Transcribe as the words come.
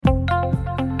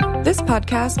This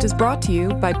podcast is brought to you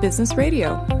by Business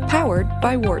Radio, powered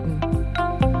by Wharton.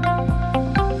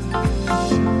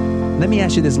 Let me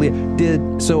ask you this, Leah.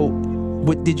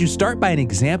 Did you start by an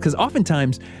example? Because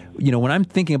oftentimes, when I'm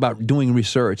thinking about doing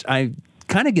research, I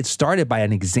kind of get started by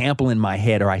an example in my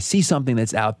head, or I see something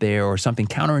that's out there, or something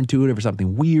counterintuitive, or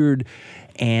something weird,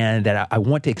 and that I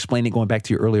want to explain it, going back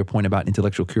to your earlier point about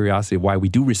intellectual curiosity of why we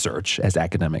do research as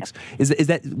academics. Was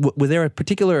there a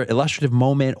particular illustrative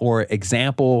moment or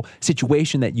example,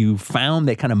 situation that you found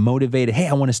that kind of motivated, hey,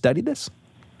 I want to study this?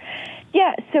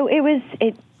 Yeah, so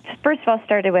it first of all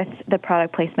started with the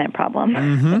product placement problem.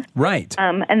 Mm-hmm. Right.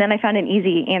 And then I found an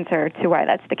easy answer to why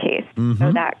that's the case. Mm-hmm.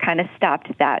 So that kind of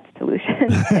stopped that solution.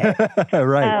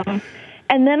 Right.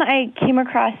 And then I came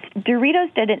across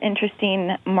Doritos did an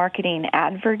interesting marketing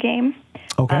advert game.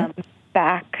 Okay.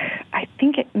 Back, I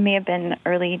think it may have been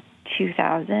early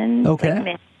 2000s. Okay.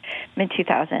 Like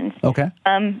mid-2000s. Okay.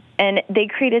 And they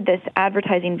created this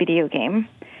advertising video game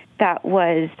that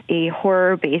was a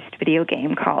horror-based video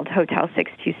game called Hotel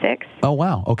 626. Oh,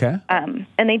 wow. Okay. And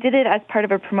they did it as part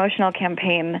of a promotional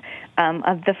campaign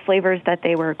of the flavors that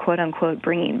they were, quote-unquote,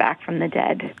 bringing back from the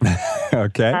dead.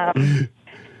 Okay.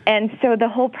 And so the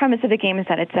whole premise of the game is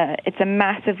that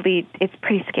it's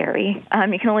pretty scary.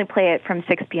 You can only play it from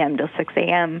 6 p.m. till 6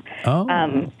 a.m. Oh.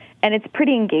 And it's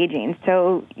pretty engaging.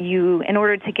 So in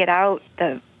order to get out,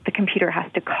 the computer has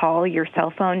to call your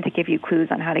cell phone to give you clues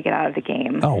on how to get out of the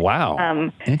game. Oh,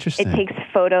 wow. Interesting. It takes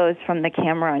photos from the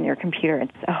camera on your computer.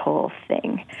 It's a whole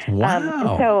thing.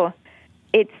 Wow. So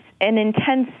it's an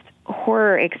intense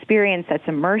horror experience that's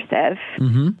immersive,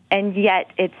 mm-hmm. and yet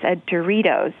it's a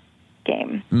Doritos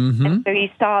game. Mm-hmm. And so you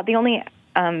saw the only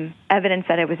evidence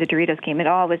that it was a Doritos game at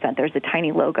all was that there's a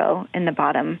tiny logo in the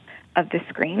bottom of the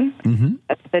screen. Mm-hmm.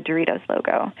 That's the Doritos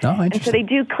logo. Oh, interesting. And so they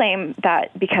do claim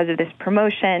that because of this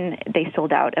promotion, they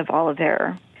sold out of all of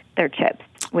their chips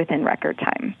within record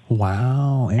time.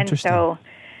 Wow, interesting. And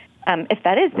so if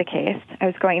that is the case, I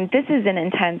was going, this is an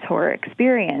intense horror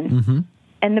experience. Mm-hmm.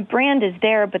 And the brand is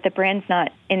there, but the brand's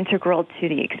not integral to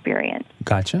the experience.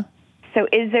 Gotcha. So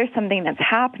is there something that's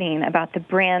happening about the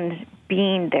brand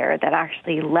being there that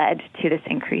actually led to this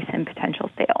increase in potential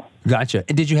sale? Gotcha.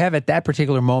 And did you have at that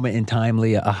particular moment in time,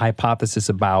 Leah, a hypothesis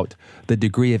about the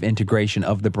degree of integration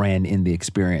of the brand in the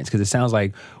experience? Because it sounds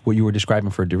like what you were describing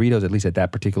for Doritos, at least at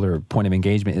that particular point of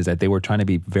engagement, is that they were trying to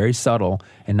be very subtle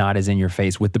and not as in your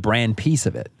face with the brand piece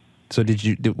of it. So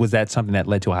was that something that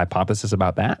led to a hypothesis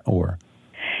about that, or?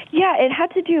 Yeah, it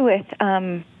had to do with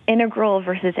integral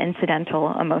versus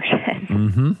incidental emotion,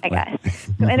 mm-hmm. I guess.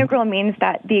 So integral means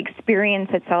that the experience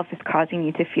itself is causing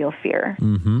you to feel fear,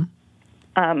 mm-hmm.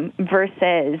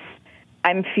 Versus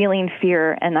I'm feeling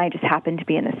fear and I just happen to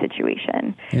be in the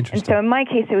situation. Interesting. And so in my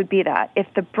case, it would be that if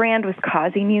the brand was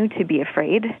causing you to be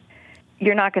afraid,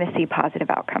 you're not going to see positive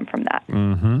outcome from that,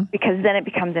 mm-hmm. because then it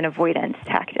becomes an avoidance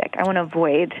tactic. I want to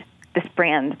avoid this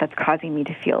brand that's causing me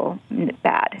to feel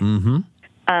bad. Mm-hmm.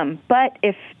 But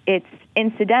if it's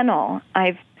incidental,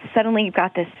 I've suddenly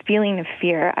got this feeling of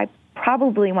fear. I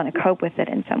probably want to cope with it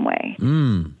in some way.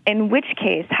 Mm. In which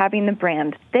case, having the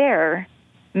brand there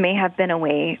may have been a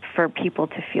way for people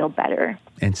to feel better.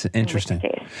 It's interesting.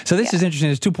 So this is interesting.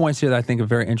 There's 2 points here that I think are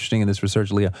very interesting in this research,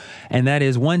 Leah. And that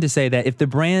is, one, to say that if the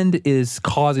brand is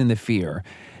causing the fear,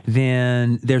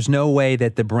 then there's no way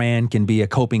that the brand can be a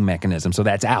coping mechanism. So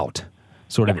that's out.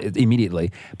 Sort of immediately.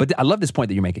 But I love this point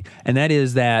that you're making. And that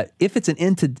is that if it's an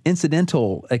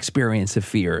incidental experience of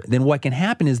fear, then what can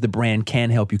happen is the brand can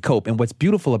help you cope. And what's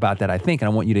beautiful about that, I think,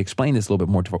 and I want you to explain this a little bit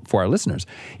more for our listeners,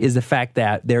 is the fact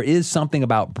that there is something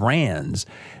about brands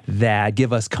that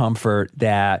give us comfort,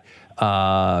 that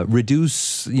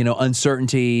reduce,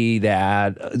 uncertainty,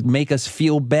 that make us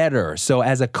feel better. So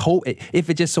as if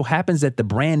it just so happens that the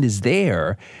brand is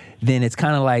there, then it's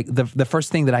kind of like the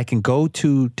first thing that I can go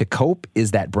to cope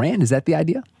is that brand. Is that the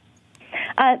idea?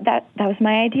 That was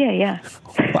my idea, yeah.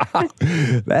 Wow,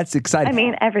 that's exciting. I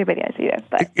mean, everybody has ideas,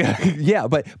 but yeah,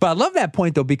 but I love that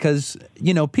point though, because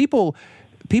people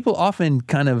often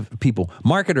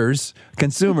marketers,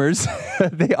 consumers,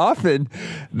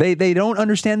 they don't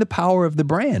understand the power of the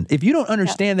brand. If you don't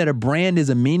understand that a brand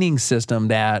is a meaning system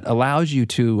that allows you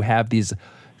to have these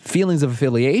feelings of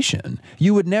affiliation,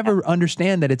 you would never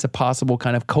understand that it's a possible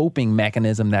kind of coping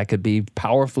mechanism that could be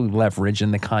powerfully leveraged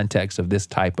in the context of this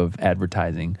type of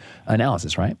advertising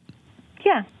analysis, right?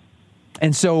 Yeah.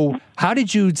 And so how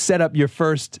did you set up your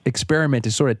first experiment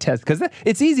to sort of test? Because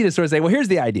it's easy to sort of say, well, here's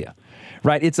the idea,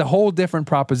 right? It's a whole different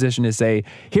proposition to say,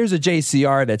 here's a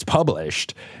JCR that's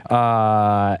published,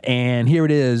 and here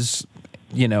it is,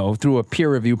 through a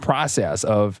peer review process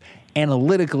of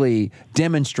analytically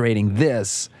demonstrating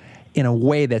this, in a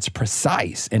way that's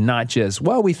precise and not just,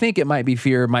 well, we think it might be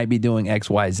fear, it might be doing X,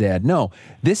 Y, Z. No,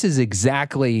 this is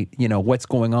exactly, what's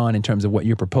going on in terms of what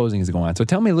you're proposing is going on. So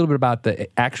tell me a little bit about the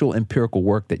actual empirical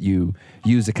work that you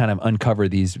use to kind of uncover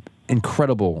these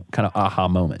incredible kind of aha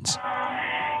moments.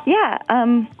 Yeah.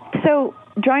 So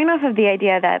drawing off of the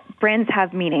idea that brands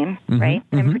have meaning, right?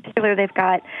 And in particular, they've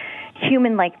got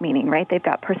human-like meaning, right? They've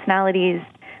got personalities.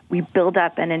 We build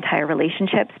up an entire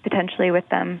relationships potentially with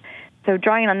them. So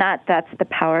drawing on that, that's the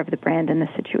power of the brand in this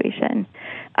situation.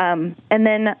 And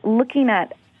then looking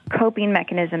at coping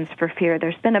mechanisms for fear,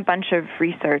 there's been a bunch of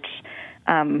research,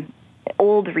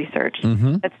 old research,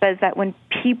 that says that when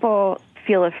people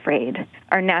feel afraid,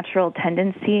 our natural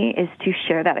tendency is to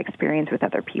share that experience with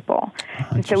other people.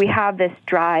 And so we have this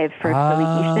drive for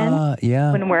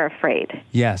affiliation when we're afraid.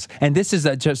 Yes. And this is,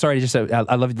 I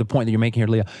love the point that you're making here,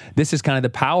 Leah. This is kind of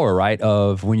the power, right,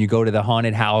 of when you go to the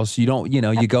haunted house, you don't,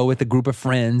 you go with a group of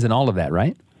friends and all of that,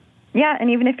 right? Yeah, and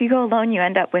even if you go alone, you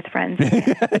end up with friends.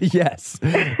 Yes.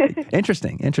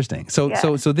 Interesting. So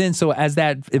as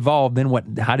that evolved,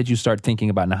 then how did you start thinking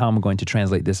about, now how am I going to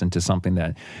translate this into something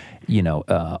that,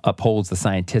 upholds the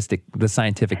scientific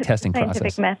testing process?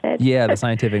 Scientific method. Yeah, the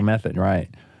scientific method, right.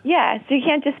 Yeah, so you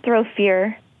can't just throw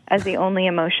fear as the only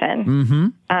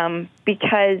emotion,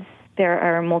 because there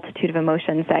are a multitude of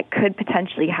emotions that could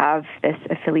potentially have this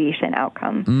affiliation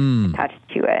outcome attached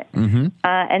to it.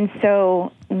 And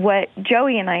so what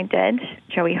Joey and I did,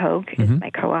 Joey Hogue is my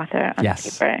co-author on the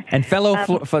paper. And fellow,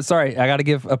 I got to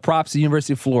give props to the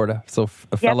University of Florida, so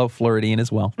a fellow Floridian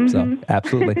as well. So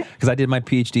absolutely, because I did my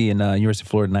PhD in University of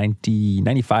Florida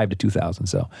 1995 to 2000,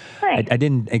 so nice. I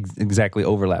didn't exactly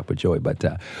overlap with Joey, but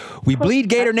we bleed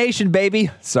Gator Nation,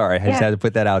 baby. Sorry, I just had to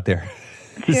put that out there.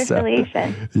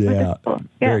 Affiliation. Yeah,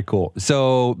 very cool.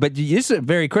 So, but this is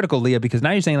very critical, Leah, because now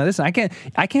you're saying, listen, I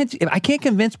can't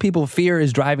convince people fear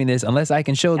is driving this unless I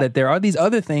can show that there are these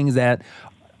other things that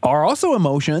are also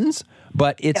emotions,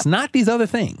 but it's not these other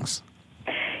things.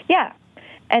 Yeah.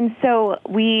 And so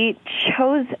we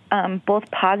chose both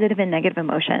positive and negative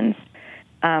emotions.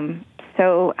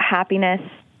 So happiness,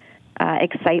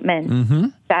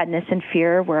 excitement, sadness, and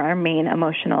fear were our main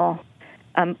emotions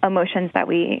that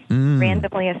we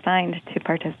randomly assigned to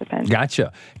participants.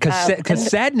 Gotcha. Because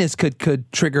sadness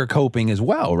could trigger coping as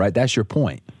well, right? That's your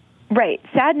point. Right.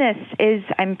 Sadness is,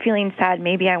 I'm feeling sad,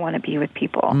 maybe I want to be with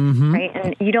people, right?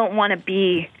 And you don't want to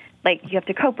be, you have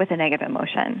to cope with a negative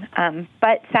emotion.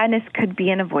 But sadness could be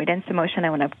an avoidance emotion. I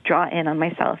want to draw in on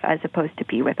myself as opposed to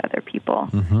be with other people.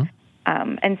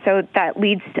 And so that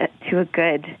leads to a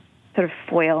good sort of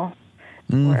foil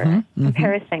or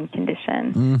comparison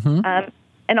condition.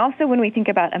 And also when we think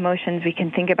about emotions, we can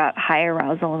think about high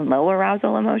arousal and low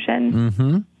arousal emotions,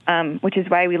 which is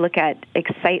why we look at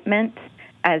excitement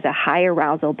as a high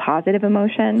arousal positive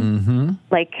emotion,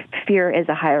 like fear is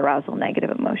a high arousal negative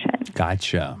emotion.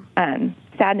 Gotcha.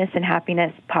 Sadness and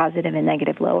happiness, positive and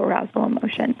negative low arousal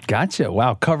emotions. Gotcha.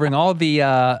 Wow. Covering all the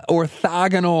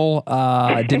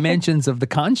orthogonal dimensions of the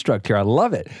construct here. I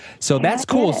love it. So that's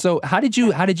cool. So how did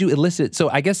you elicit? So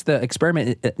I guess the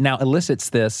experiment now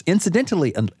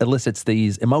incidentally elicits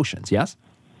these emotions. Yes?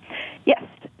 Yes.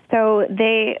 So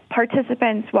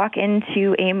participants walk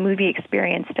into a movie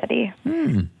experience study,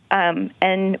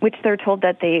 and which they're told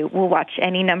that they will watch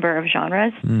any number of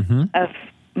genres of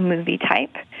movie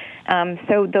type.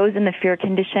 So those in the fear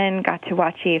condition got to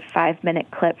watch a 5-minute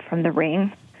clip from The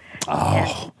Ring,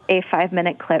 and a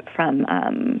 5-minute clip from,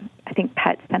 I think,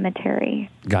 Pet Sematary.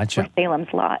 Gotcha. Or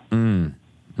Salem's Lot.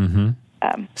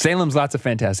 Salem's Lot's a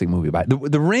fantastic movie.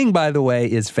 The Ring, by the way,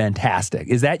 is fantastic.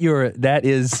 That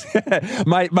is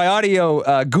my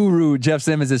audio guru, Jeff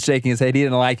Simmons, is shaking his head. He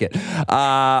didn't like it.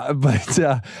 But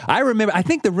I remember, I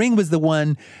think The Ring was the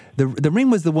one, the Ring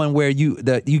was the one where you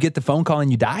get the phone call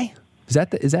and you die.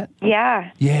 Is that?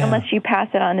 Yeah. Unless you pass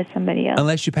it on to somebody else.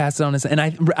 And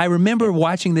I remember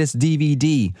watching this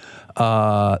DVD,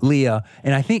 Leah,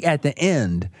 and I think at the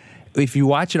end, if you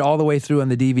watch it all the way through on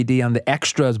the DVD, on the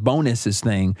extras bonuses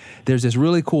thing, there's this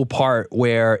really cool part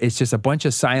where it's just a bunch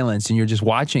of silence and you're just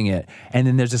watching it, and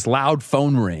then there's this loud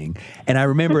phone ring. And I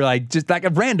remember just like a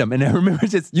random, and I remember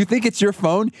you think it's your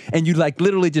phone and you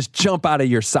literally just jump out of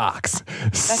your socks.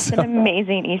 That's an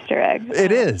amazing Easter egg.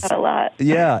 It is. A lot.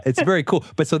 Yeah, it's very cool.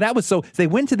 But so they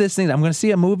went to this thing, I'm going to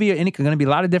see a movie, and it's going to be a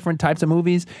lot of different types of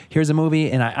movies. Here's a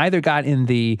movie, and I either got in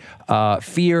the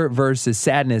fear versus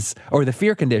sadness, or the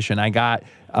fear condition. I got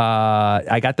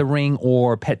The Ring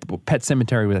or Pet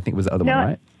Sematary, I think was the other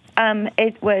one, right?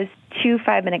 It was 2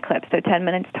 5-minute clips, so 10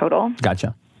 minutes total.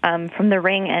 Gotcha. From The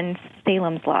Ring and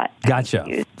Salem's Lot.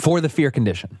 Gotcha. For the fear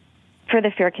condition. For the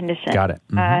fear condition. Got it.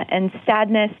 Mm-hmm. And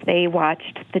sadness, they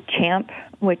watched The Champ,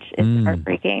 which is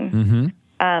heartbreaking.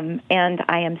 Mm-hmm. And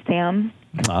I Am Sam.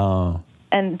 Oh.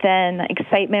 And then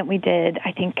excitement, we did,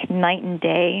 I think, Night and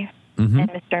Day and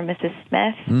Mr. and Mrs.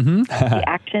 Smith, the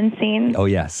action scene. Oh,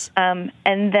 yes. And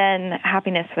then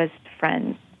happiness was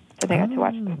Friends. So they got to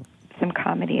watch some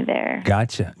comedy there.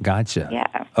 Gotcha.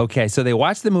 Yeah. Okay, so they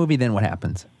watch the movie, then what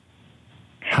happens?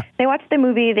 They watch the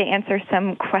movie, they answer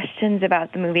some questions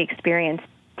about the movie experience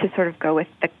to sort of go with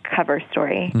the cover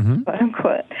story, quote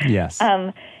unquote. Yes.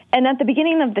 And at the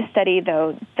beginning of the study,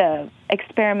 though, the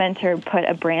experimenter put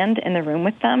a brand in the room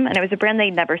with them, and it was a brand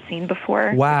they'd never seen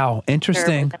before. Wow,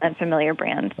 interesting. An unfamiliar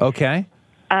brand. Okay.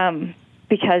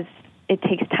 Because it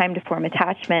takes time to form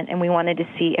attachment, and we wanted to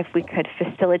see if we could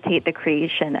facilitate the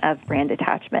creation of brand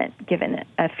attachment given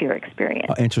a fear experience.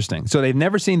 Oh, interesting. So they've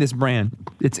never seen this brand.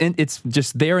 It's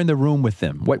just there in the room with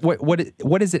them.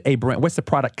 What is it? A brand? What's the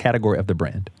product category of the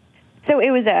brand? So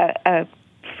it was a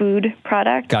food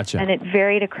product. Gotcha. And it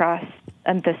varied across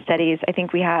the studies. I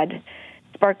think we had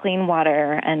sparkling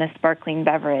water and a sparkling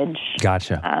beverage.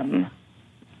 Gotcha.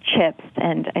 Chips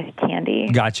and candy.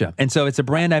 Gotcha. And so it's a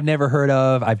brand I've never heard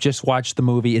of. I've just watched the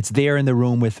movie. It's there in the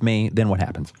room with me. Then what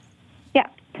happens? Yeah.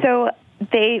 So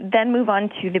they then move on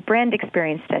to the brand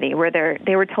experience study, where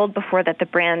they were told before that the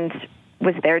brand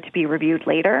was there to be reviewed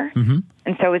later.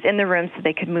 And so it was in the room so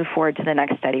they could move forward to the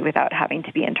next study without having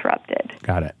to be interrupted.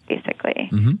 Got it.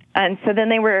 Basically. And so then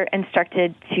they were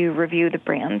instructed to review the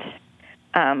brand.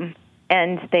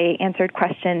 And they answered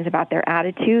questions about their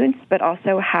attitudes, but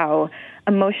also how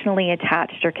emotionally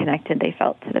attached or connected they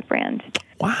felt to the brand.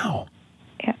 Wow.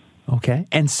 Yeah. Okay.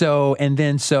 And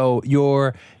then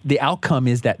the outcome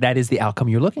is that is the outcome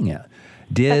you're looking at.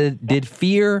 Did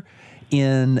fear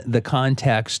in the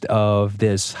context of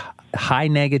this high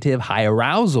negative, high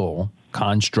arousal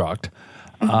construct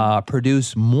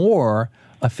produce more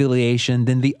affiliation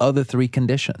than the other three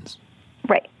conditions?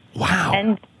 Right. Wow.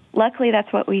 And luckily,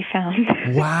 that's what we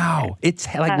found. Wow. It's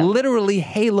like literally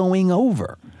haloing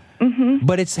over.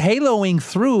 But it's haloing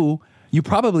through, you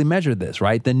probably measured this,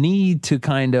 right? The need to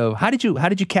kind of, how did you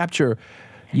capture,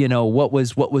 what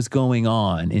was going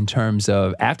on in terms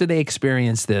of after they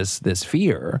experienced this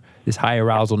fear, this high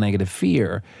arousal negative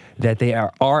fear, that they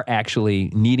are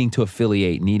actually needing to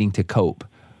affiliate, needing to cope?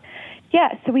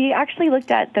 Yeah, so we actually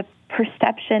looked at the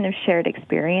perception of shared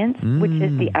experience, which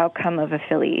is the outcome of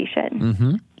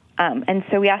affiliation. And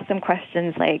so we asked them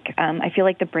questions like, I feel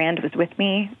like the brand was with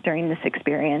me during this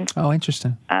experience. Oh,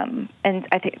 interesting. And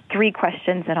I think 3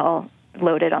 questions that all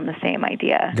loaded on the same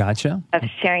idea. Gotcha. Of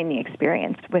sharing the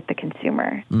experience with the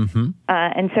consumer.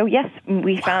 And so, yes,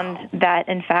 we found that,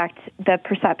 in fact, the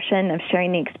perception of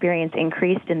sharing the experience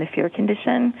increased in the fear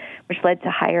condition, which led to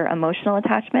higher emotional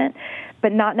attachment,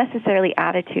 but not necessarily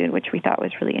attitude, which we thought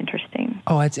was really interesting.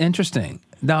 Oh, that's interesting.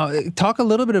 Now, talk a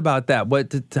little bit about that.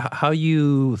 How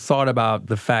you thought about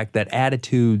the fact that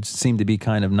attitudes seem to be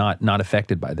kind of not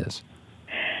affected by this.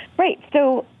 Right.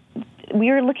 So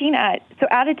we were looking at,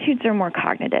 attitudes are more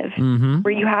cognitive,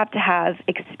 where you have to have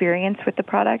experience with the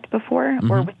product before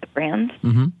or with the brand.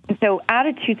 And so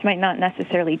attitudes might not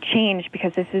necessarily change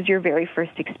because this is your very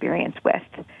first experience with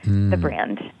the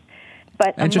brand.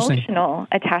 But emotional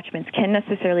attachments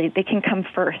they can come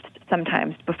first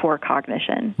sometimes before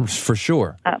cognition. For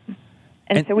sure.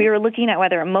 And so we were looking at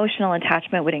whether emotional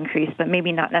attachment would increase, but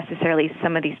maybe not necessarily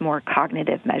some of these more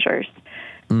cognitive measures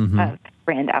of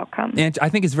brand outcomes. And I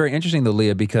think it's very interesting, though,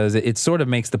 Leah, because it sort of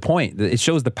makes the point. It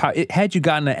shows the power. Had you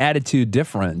gotten an attitude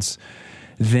difference,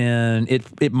 then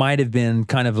it might have been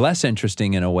kind of less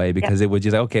interesting in a way because it would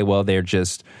just, okay, well, they're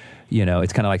just...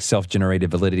 it's kind of like self-generated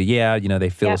validity. Yeah, they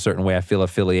feel a certain way. I feel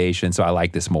affiliation, so I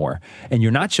like this more. And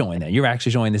you're not showing that. You're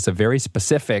actually showing this a very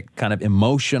specific kind of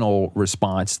emotional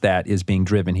response that is being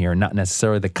driven here, not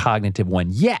necessarily the cognitive one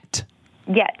yet.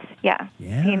 Yet, yeah.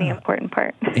 Being the important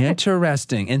part.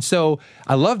 Interesting. And so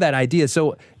I love that idea.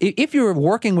 So if you're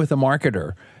working with a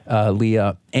marketer,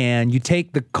 Leah, and you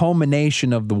take the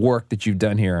culmination of the work that you've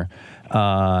done here,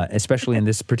 especially in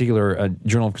this particular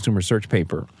Journal of Consumer Research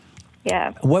paper,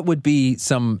 yeah. what would be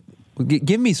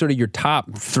give me sort of your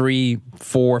top 3,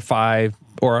 4, 5,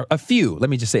 or a few, let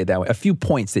me just say it that way, a few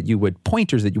pointers that you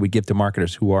would give to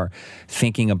marketers who are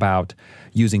thinking about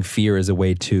using fear as a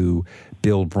way to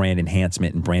build brand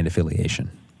enhancement and brand affiliation.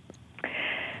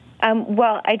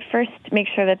 Well, I'd first make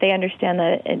sure that they understand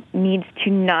that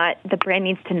the brand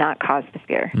needs to not cause the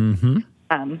fear.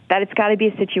 That it's got to be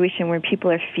a situation where people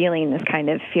are feeling this kind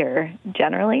of fear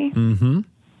generally.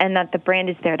 And that the brand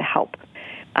is there to help.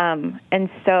 And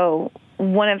so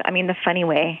the funny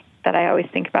way that I always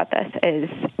think about this is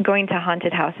going to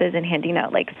haunted houses and handing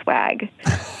out like swag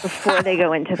before they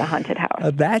go into the haunted house.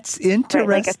 That's interesting.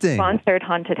 Right? Like a sponsored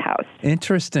haunted house.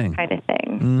 Interesting. Kind of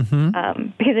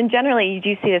thing. Because generally, you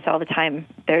do see this all the time.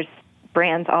 There's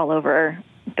brands all over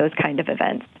those kind of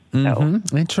events. So.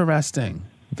 Interesting.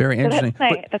 Very interesting.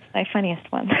 That's my funniest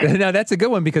one. No, that's a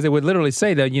good one because it would literally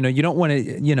say that, you don't want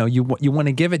to, you want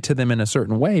to give it to them in a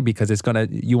certain way because it's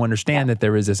you understand that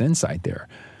there is this insight there.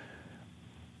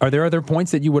 Are there other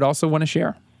points that you would also want to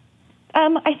share?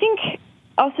 I think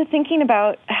also thinking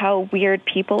about how weird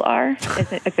people are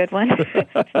is a good one.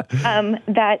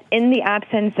 That in the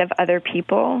absence of other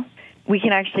people, we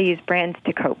can actually use brands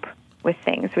to cope with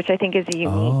things, which I think is a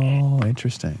unique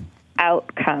interesting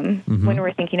outcome when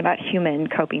we're thinking about human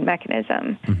coping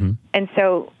mechanism. And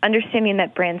so understanding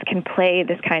that brands can play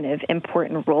this kind of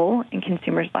important role in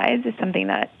consumers' lives is something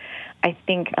that I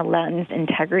think lends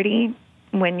integrity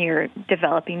when you're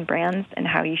developing brands and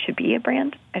how you should be a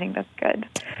brand. I think that's good.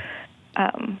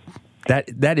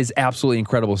 That is absolutely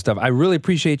incredible stuff. I really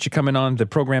appreciate you coming on the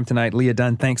program tonight. Leah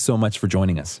Dunn, thanks so much for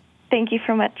joining us. Thank you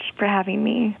so much for having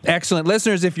me. Excellent.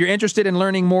 Listeners, if you're interested in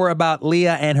learning more about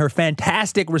Leah and her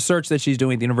fantastic research that she's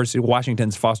doing at the University of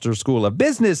Washington's Foster School of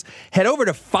Business, head over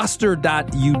to foster.uw.edu.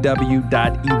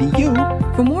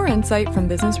 For more insight from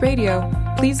Business Radio,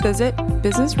 please visit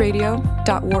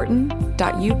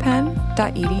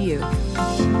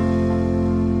businessradio.wharton.upenn.edu.